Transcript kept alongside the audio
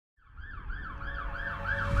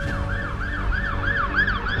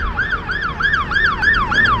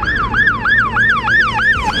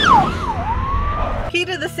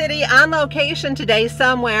City, on location today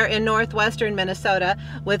somewhere in northwestern Minnesota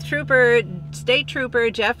with State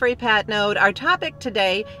Trooper Jeffrey Patnode. Our topic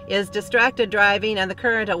today is distracted driving and the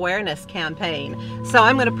current awareness campaign. So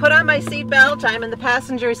I'm going to put on my seatbelt. I'm in the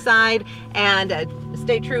passenger side, and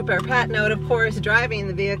State Trooper Patnode, of course, driving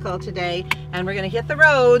the vehicle today, and we're going to hit the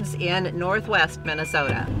roads in northwest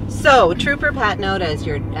Minnesota. So Trooper Patnode, as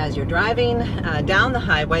you're driving down the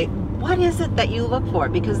highway, what is it that you look for?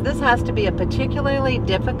 Because this has to be a particularly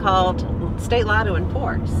difficult state law to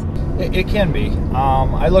enforce. It can be.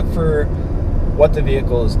 I look for what the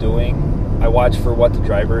vehicle is doing. I watch for what the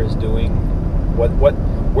driver is doing,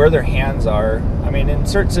 where their hands are. I mean, in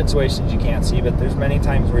certain situations you can't see, but there's many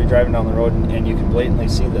times where you're driving down the road and you can blatantly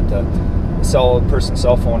see that the person's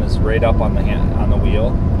cell phone is right up on the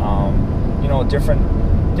wheel. You know,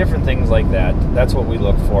 different things like that. That's what we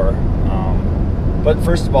look for. But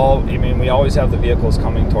first of all, I mean, we always have the vehicles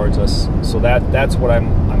coming towards us, so that's what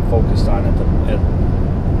I'm focused on at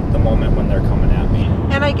the moment when they're coming at me.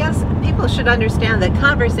 And I guess people should understand that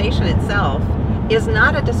conversation itself is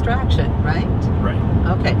not a distraction, right? Right.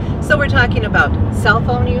 Okay, so we're talking about cell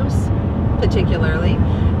phone use, particularly.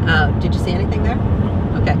 Did you see anything there?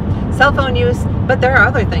 Okay, cell phone use, but there are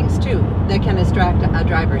other things too that can distract a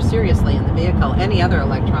driver seriously in the vehicle. Any other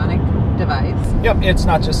electronic device? Yep, it's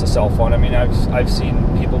not just a cell phone. I mean, I've seen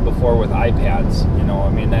people before with iPads. You know, I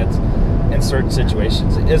mean, that's in certain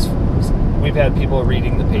situations. We've had people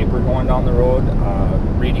reading the paper going down the road,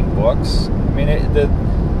 reading books. I mean,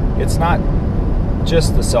 it's not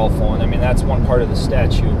just the cell phone. I mean, that's one part of the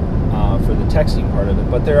statute for the texting part of it,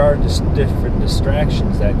 but there are just different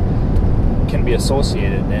distractions that can be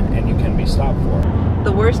associated and you can be stopped for.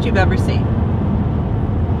 The worst you've ever seen?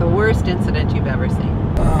 The worst incident you've ever seen?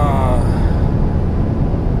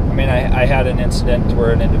 I mean, I had an incident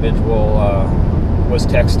where an individual was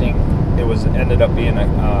texting. It ended up being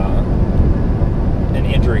an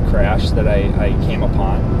injury crash that I came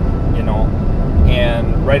upon, you know,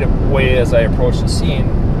 and right away as I approached the scene,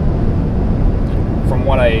 from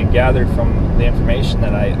what I gathered from the information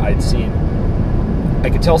that I'd seen, I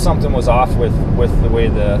could tell something was off with the way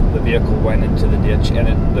the vehicle went into the ditch,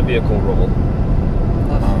 and the vehicle rolled.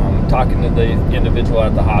 Talking to the individual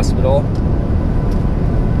at the hospital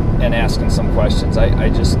and asking some questions, I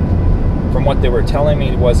just, from what they were telling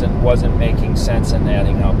me, wasn't making sense and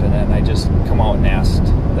adding up. And then I just come out and asked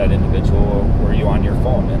that individual, "Were you on your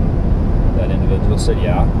phone?" And that individual said,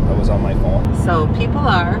 "Yeah, I was on my phone." So people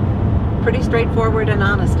are pretty straightforward and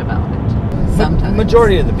honest about it. Sometimes.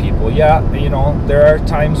 Majority of the people, yeah. You know, there are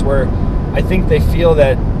times where I think they feel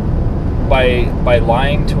that by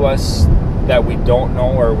lying to us that we don't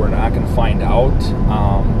know or we're not going to find out.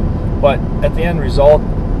 But at the end result,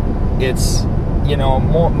 it's, you know,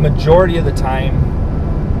 majority of the time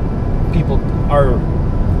people are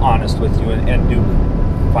honest with you and do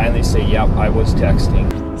finally say, "Yep, I was texting."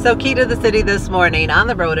 So Key to the City this morning on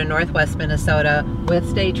the road in northwest Minnesota with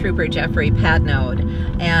State Trooper Jeffrey Patnode.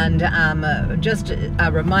 And just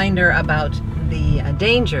a reminder about the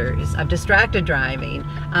dangers of distracted driving,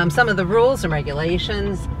 some of the rules and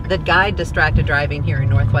regulations that guide distracted driving here in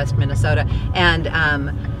northwest Minnesota. And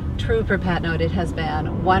Trooper Patnode, it has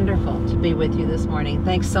been wonderful to be with you this morning.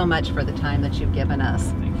 Thanks so much for the time that you've given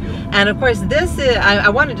us. Thank you. And of course, this is, I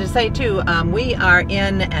wanted to say too, we are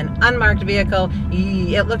in an unmarked vehicle.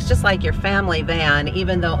 It looks just like your family van,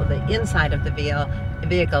 even though the inside of the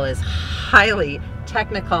vehicle is highly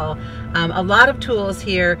technical. A lot of tools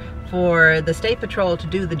here for the State Patrol to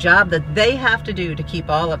do the job that they have to do to keep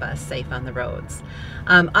all of us safe on the roads.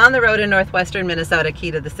 On the road in northwestern Minnesota,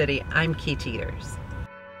 Key to the City, I'm Key Teeters.